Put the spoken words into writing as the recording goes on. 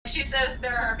says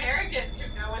there are Americans who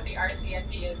know what the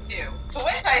RCMP is too. To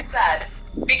which I said,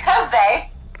 because they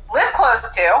live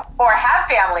close to, or have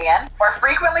family in, or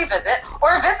frequently visit,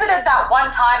 or visited that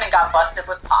one time and got busted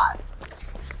with pot.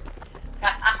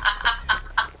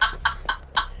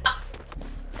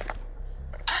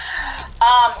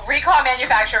 Recall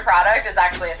manufactured product is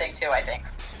actually a thing too, I think.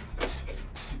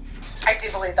 I do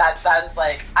believe that is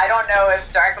like, I don't know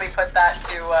if Darkly put that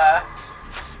to,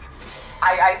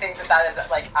 I think that is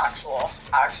like actual.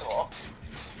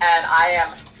 And I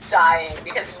am dying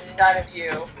because none of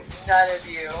you.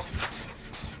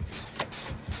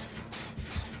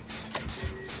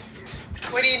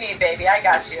 What do you need, baby? I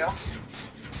got you.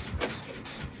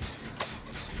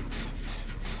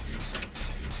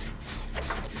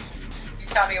 You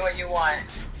tell me what you want.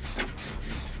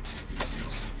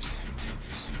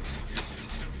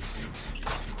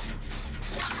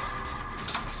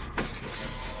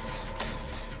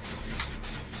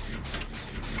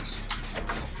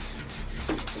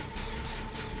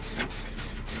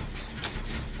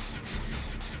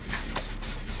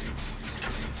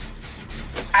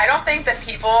 I don't think that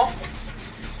people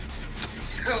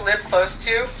who live close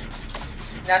to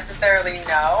necessarily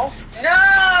know.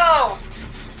 No!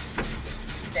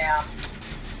 Damn.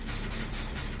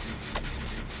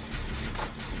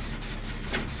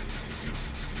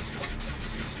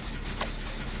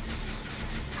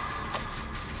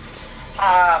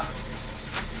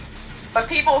 But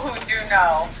people who do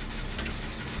know,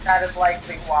 that is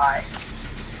likely why.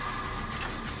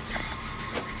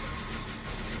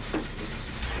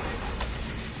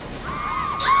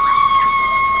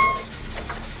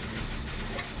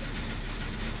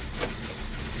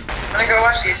 I'm gonna go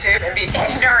watch YouTube and be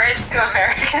ignorant to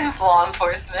American law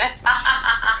enforcement.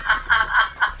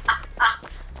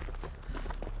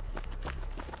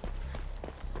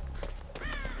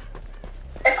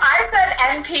 If I said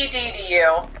NPD to you,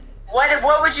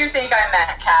 what would you think I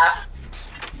meant, Calf?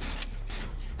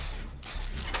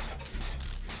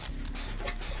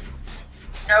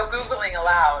 No Googling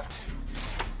allowed.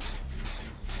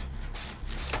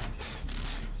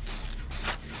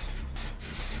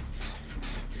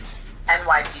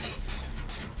 NYPD.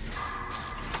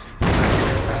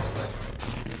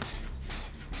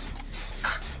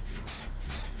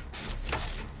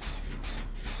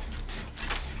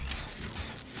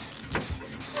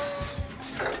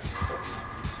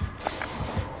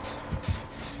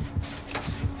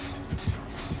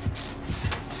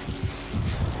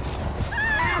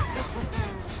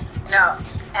 No,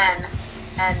 N,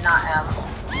 not M.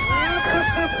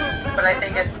 But I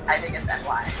think it's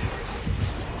NY.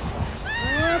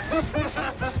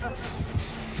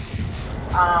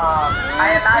 I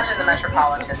imagine the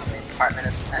Metropolitan Police Department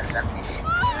is MPD.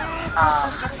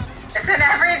 It's in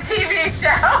every TV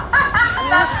show.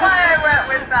 That's why I went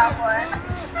with that one.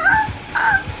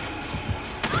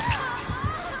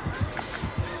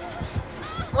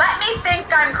 Let me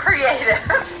think I'm creative.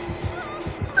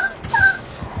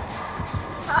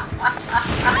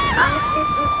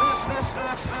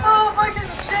 Oh fucking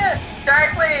shit!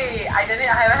 Darkly, I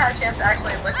haven't had a chance to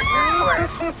actually look at Discord.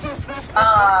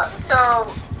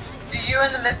 So do you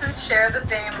and the missus share the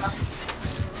same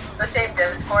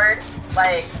Discord?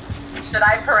 Like, should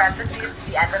I parentheses at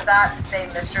the end of that to say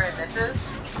Mr. and Mrs.?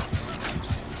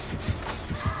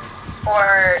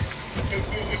 Or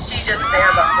is she just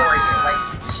there before you? Like,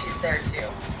 she's there too?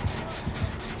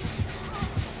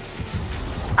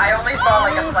 I only saw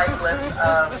like a slight glimpse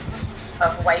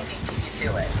of wifey beat you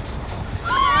to it.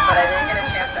 But I didn't get a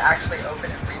chance to actually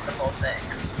open and read the whole thing.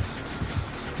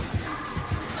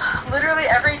 Literally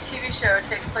every TV show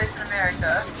takes place in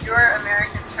America. Pure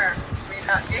American term may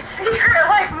not be secret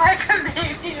like my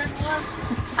Canadian one.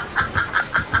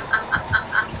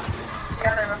 She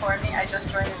got there before me. I just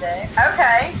joined today.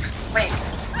 Okay. Wait.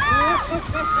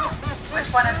 Which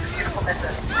one is the beautiful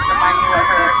missus?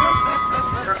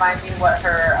 Remind me what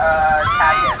her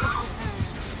tag is.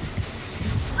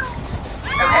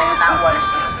 Okay, and that was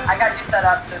you. I got you set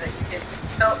up so that you could.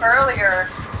 So earlier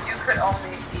you could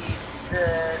only see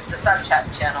the sub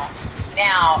chat channel.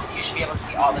 Now you should be able to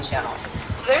see all the channels.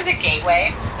 So there's a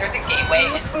gateway. There's a gateway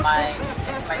into my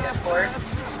Discord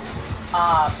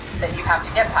that you have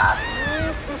to get past.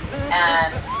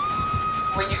 And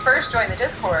when you first join the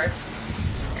Discord,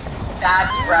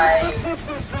 that's right.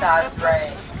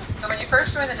 So when you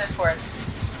first join the Discord,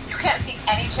 you can't see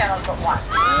any channels but one.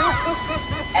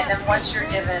 And then once you're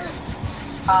given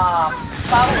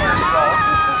followers role,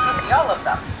 you can see all of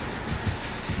them.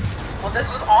 Well, this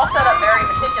was all set up very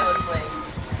meticulously.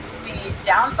 The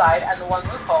downside and the one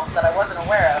loophole that I wasn't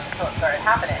aware of until it started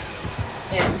happening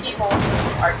is people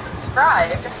who are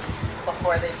subscribed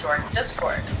before they join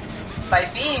Discord. By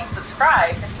being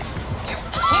subscribed, you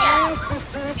can't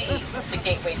see the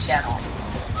gateway channel.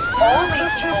 Only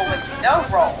people with no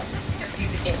role can see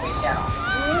the gateway channel.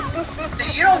 So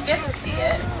you don't get to see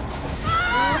it.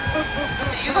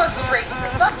 So you go straight to the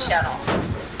sub channel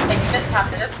and you miss half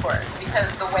the Discord,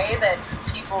 because the way that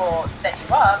people set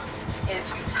you up is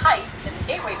you type in the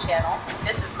gateway channel,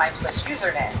 "This is my Twitch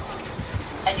username,"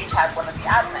 and you tag one of the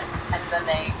admins, and then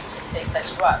they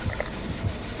set you up.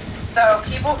 So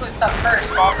people who sub first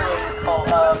fall through a loophole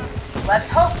of, let's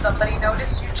hope somebody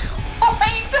noticed you joined.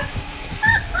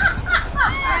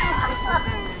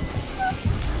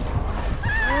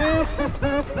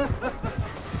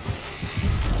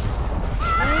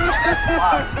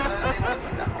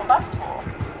 Well, that's cool.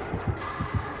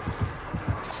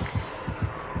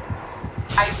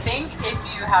 I think if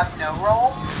you have no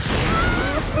role,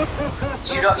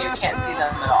 you can't see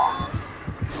them at all.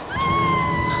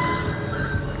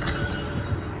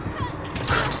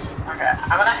 Okay,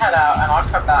 I'm gonna head out and I'll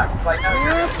come back because I know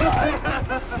you're inside.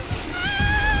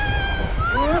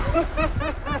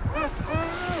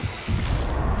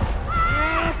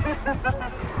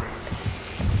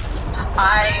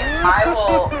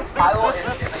 I will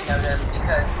instantly notice,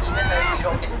 because even though you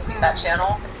don't get to see that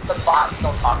channel, the bot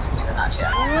still talks to you in that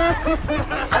channel.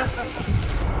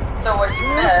 So what you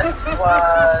missed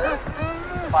was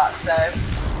bot said.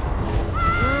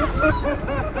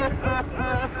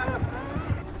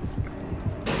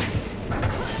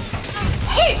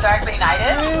 Hey, Darkly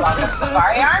Knighted! Welcome to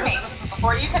Safari Army!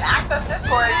 Before you can access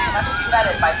Discord, you must be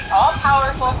vetted by the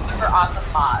all-powerful, super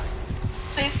awesome mods.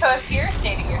 Please post here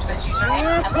stating your Twitch username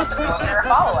and let them know if you're a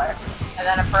follower. And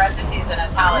then a parentheses in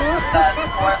italics that says,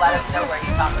 or let us know where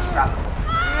you found the scrub.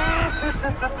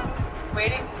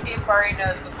 Waiting to see if Bari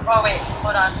knows oh wait,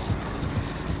 hold on.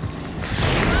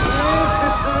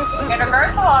 In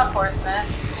regards to law enforcement,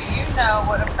 do you know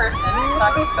what a person is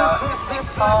talking about if they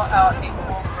call out a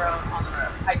full-grown on the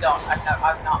road? I don't.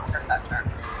 I've not heard that term.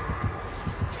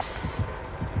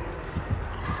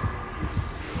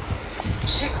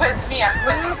 She quizzed me, I'm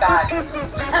quizzing back.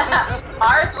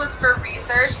 Ours was for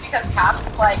research because Cap's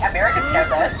like, Americans know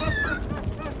this.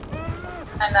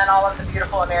 And then all of the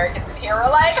beautiful Americans in here were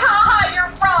like, haha, you're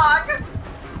wrong!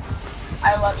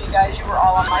 I love you guys, you were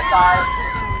all on my side.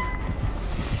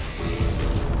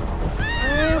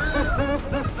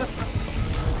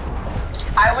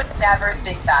 I would never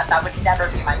think that. That would never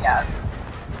be my guess.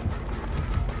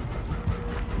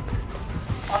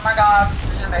 Oh my god,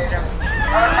 this is amazing.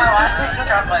 That was my last piece of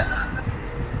chocolate.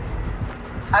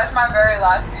 That was my very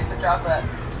last piece of chocolate.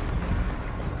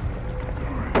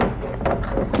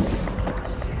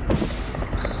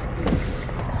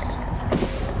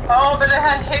 Oh, but it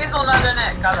had hazelnut in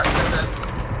it. God, that's so good.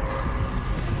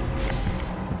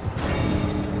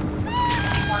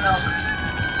 Oh no.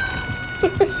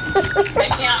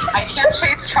 I can't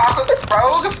chase chocolate with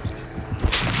Rogue.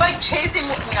 It's like chasing,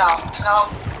 no.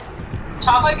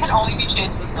 Chocolate can only be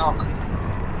chased with milk.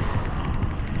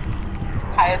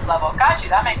 Highest level. Got you,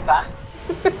 that makes sense.